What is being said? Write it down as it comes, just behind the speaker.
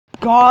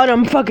God,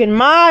 I'm fucking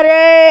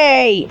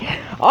mighty!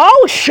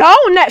 Oh,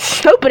 showing that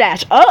stupid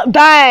ass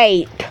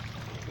update!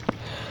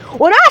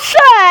 When I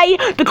say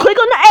to click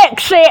on the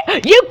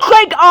exit, you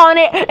click on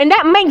it, and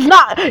that means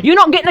you're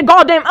not getting the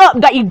goddamn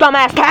update, you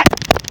dumbass cat!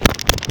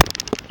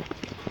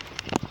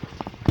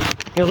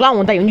 There's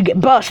one thing when you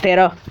get busted,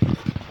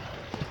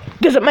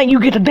 doesn't mean you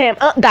get the damn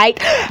update.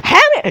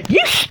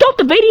 You stopped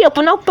the video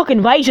for no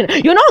fucking reason.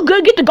 You're not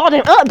gonna get the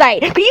goddamn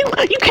update. You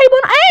keep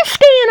on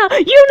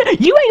asking.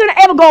 You ain't gonna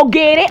ever go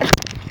get it.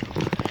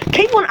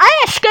 Keep on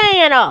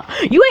asking.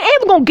 You ain't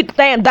ever gonna get the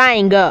damn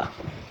thing.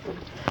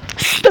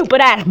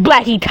 Stupid ass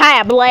Blackie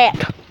tablet.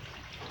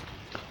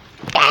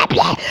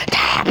 Tablet.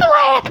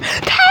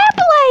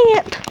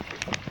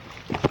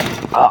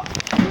 Oh.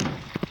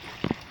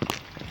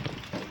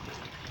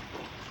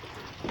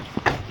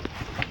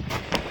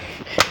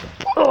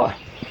 Oh.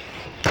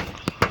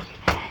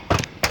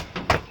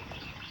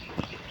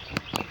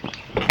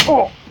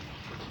 Oh.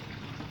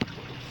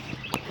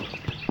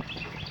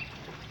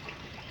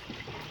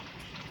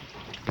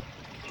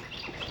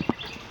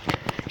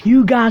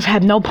 You guys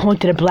have no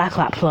point to the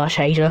blacklight plush,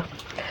 Asia.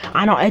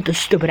 I don't hate the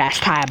stupid ass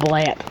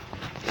tablet.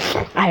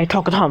 I had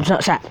talking Tom's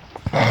nutsat.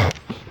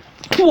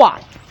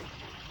 What?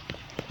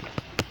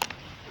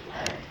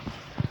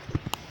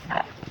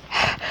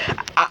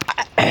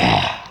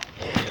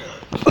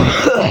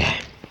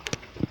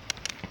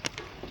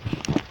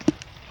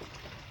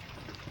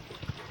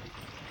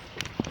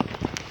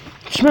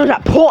 Smells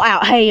like pork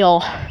out here.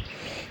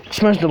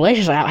 Smells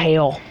delicious out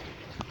here.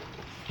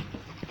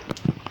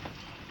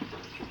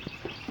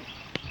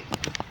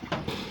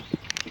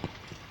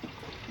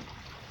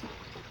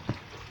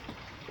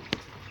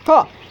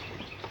 Huh.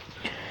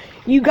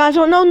 You guys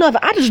don't know nothing.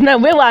 I just now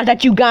realized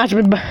that you guys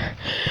that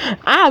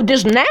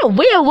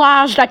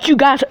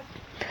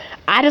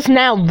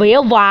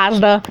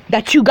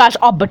you guys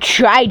are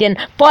betraying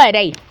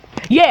Freddy.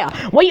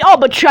 Yeah, we are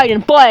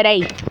betraying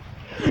Freddy.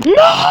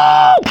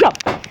 No!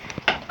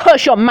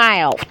 Hush your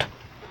mouth.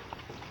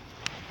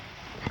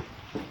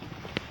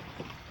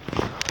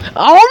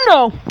 Oh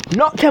no!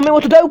 Not tell me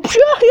what to do.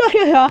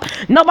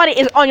 Nobody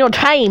is on your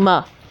team.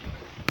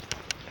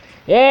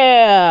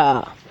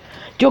 Yeah.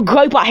 Your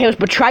group out here is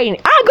betraying.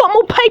 I got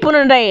more people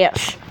than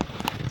this.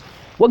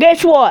 Well,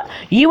 guess what?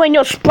 You and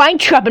your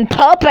spring-trapping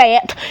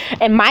puppet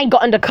and mine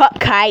got into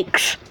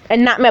cupcakes.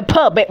 And Nightmare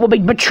Puppet will be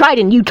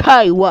betraying you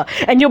too.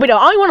 And you'll be the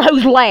only one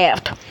who's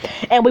left.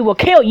 And we will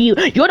kill you.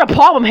 You're the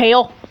problem,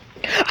 hell.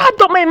 I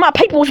thought me and my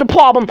people was the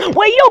problem.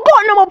 Well, you don't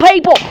got no more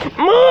people.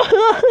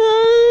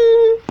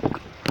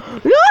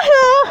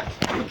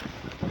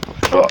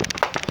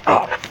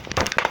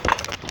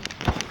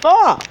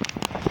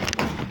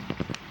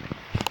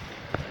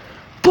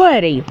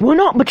 Freddy, we're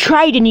not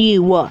betraying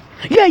you.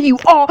 Yeah, you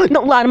are.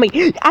 Don't lie to me.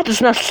 I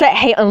just not sit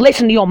here and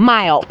listen to your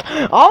mouth.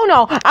 Oh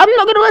no, I'm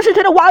not gonna listen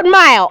to the word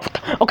mouth.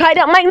 Okay,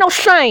 that make no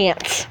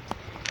sense.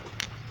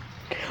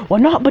 We're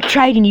not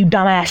betraying you,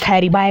 dumbass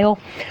Teddy Bear.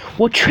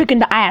 We're tricking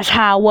the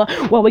asshole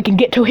where we can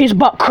get to his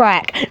butt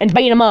crack and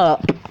beat him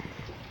up.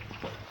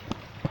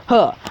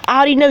 I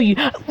already knew you.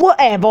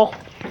 Whatever.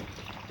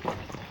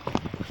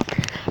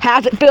 How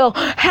does it feel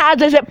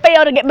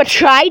to get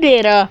betrayed?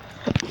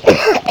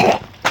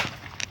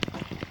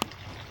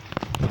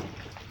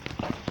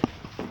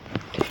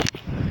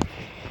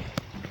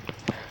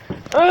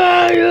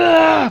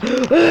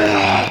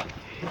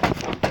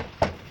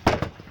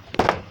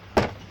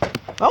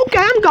 Okay,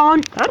 I'm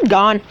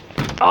gone.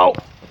 Oh.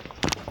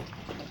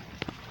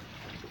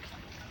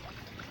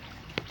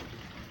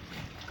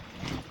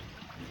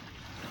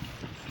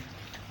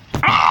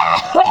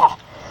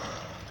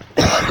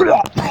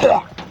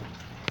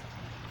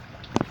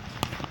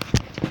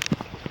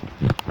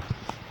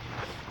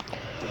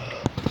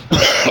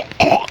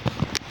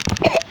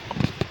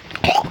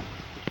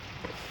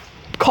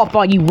 Cough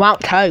all you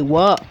want to,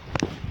 what?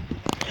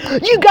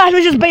 You guys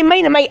would just be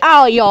mean to me,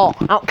 all y'all.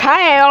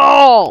 Okay,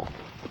 all.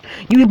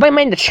 You be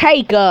mean to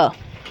Shaker.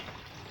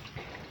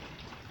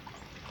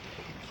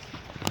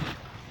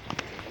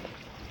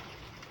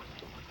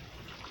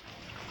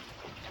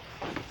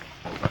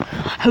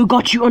 Who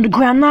got you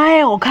underground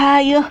now,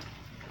 okay?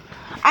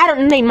 I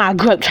don't need my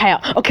group's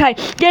help, okay?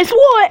 Guess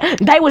what?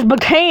 They was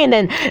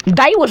pretending.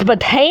 They was fucking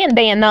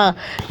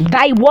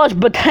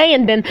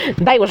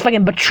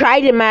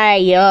betraying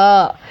me.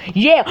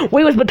 Yeah,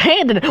 we was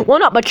pretending. We're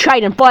not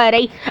betraying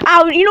Freddy.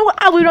 You know what?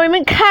 I don't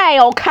even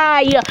care,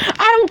 okay?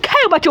 I don't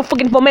care about your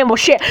fucking memorable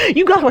shit.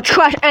 You guys were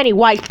trash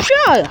anyway.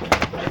 Sure.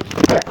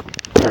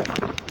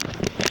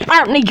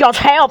 I don't need y'all's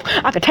help.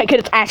 I can take care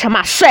of this ass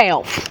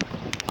myself.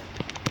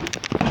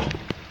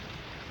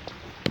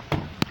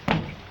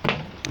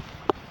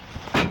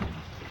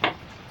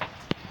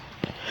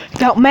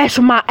 Don't mess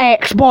with my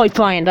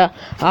ex-boyfriend. I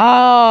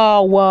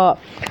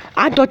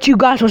thought you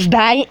guys was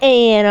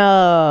dating.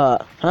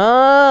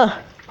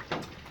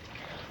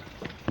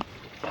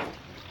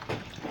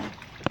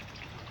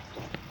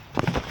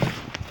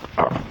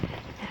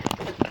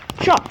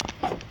 Shut.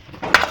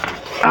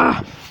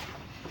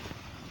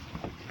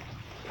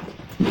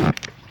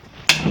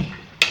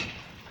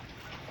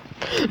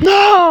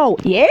 No!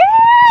 Yeah!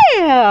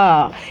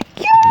 Yeah!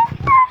 Yeah!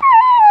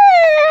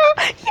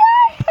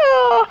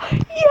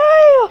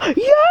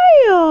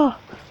 Yeah!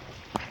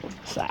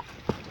 So.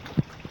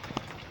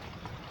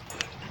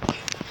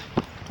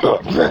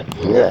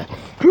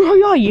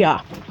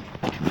 Yeah!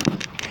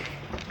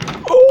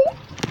 Oh!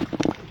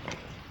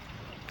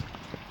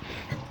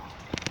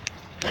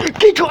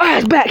 Get your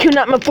ass back here,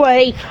 not my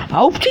Freddy!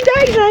 Oopsie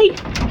daisy!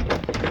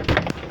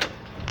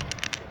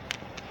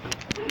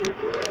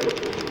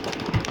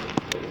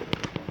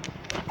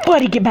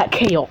 Freddy, get back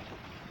here!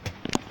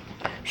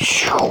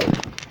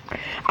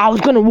 I was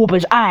gonna whoop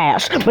his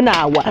ass, but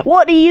now what?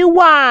 What do you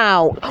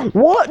want?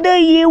 What do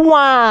you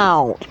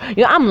want?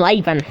 Yeah, I'm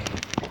leaving.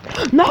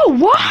 No,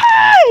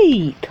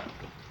 wait!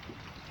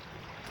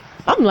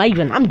 I'm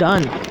leaving. I'm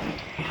done.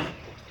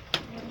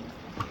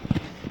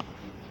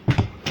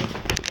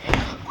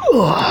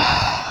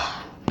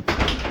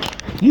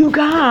 You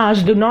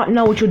guys do not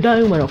know what you're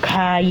doing,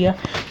 okay?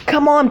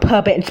 Come on,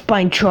 puppet and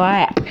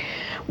Springtrap.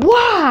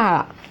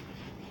 Why?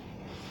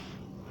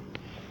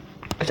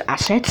 Because I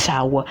said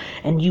so,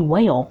 and you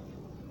will.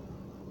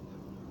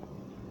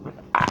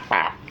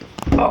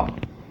 Oh.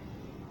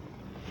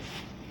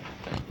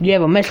 You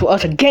ever mess with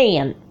us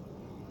again?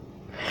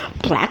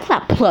 Black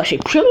Flat Plushie,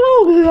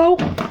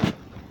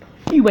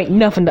 you ain't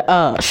nothing to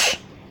us.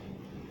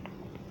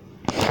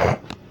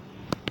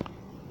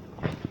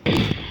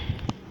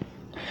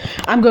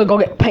 I'm gonna go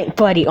get Paint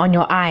Freddy on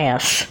your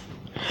ass.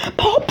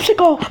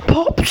 Popsicle,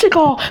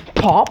 Popsicle,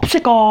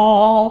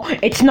 Popsicle.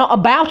 It's not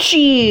about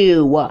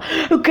you.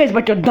 Who cares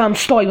about your dumb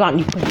storyline?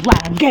 You play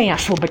loud again, I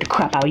swear beat the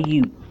crap out of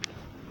you.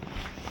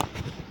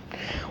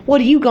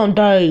 What are you gonna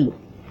do?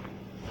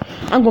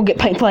 I'm gonna get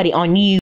Paint Freddy on you.